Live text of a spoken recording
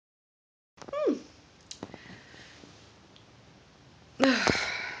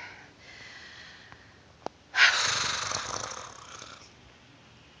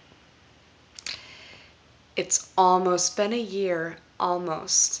It's almost been a year,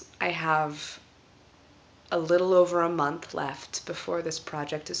 almost. I have a little over a month left before this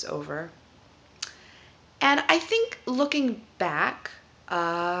project is over. And I think looking back,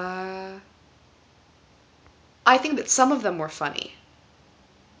 I think that some of them were funny.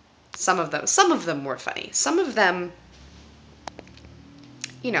 Some of them were funny. Some of them,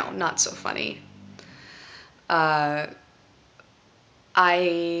 not so funny. Uh,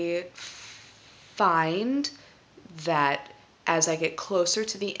 I find that as I get closer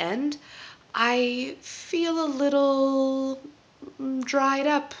to the end, I feel a little dried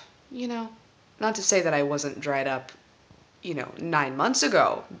up, you know. Not to say that I wasn't dried up, 9 months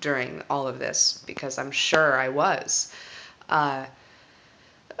ago during all of this, because I'm sure I was. Uh,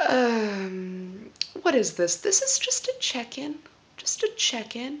 um, what is this? This is just a check-in. Just a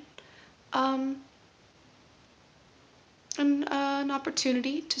check-in. Um, an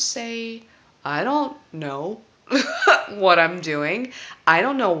opportunity to say, I don't know what I'm doing. I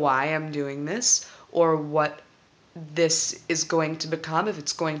don't know why I'm doing this or what this is going to become, if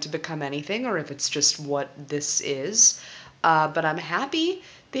it's going to become anything or if it's just what this is. But I'm happy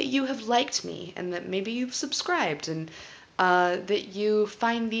that you have liked me and that maybe you've subscribed and that you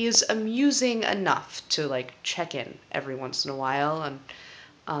find these amusing enough to like check in every once in a while. And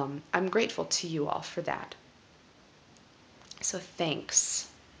I'm grateful to you all for that. So thanks.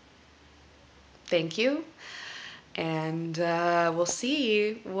 Thank you. And we'll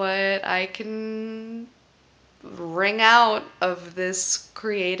see what I can wring out of this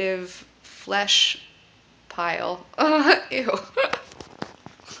creative flesh pile. Ew.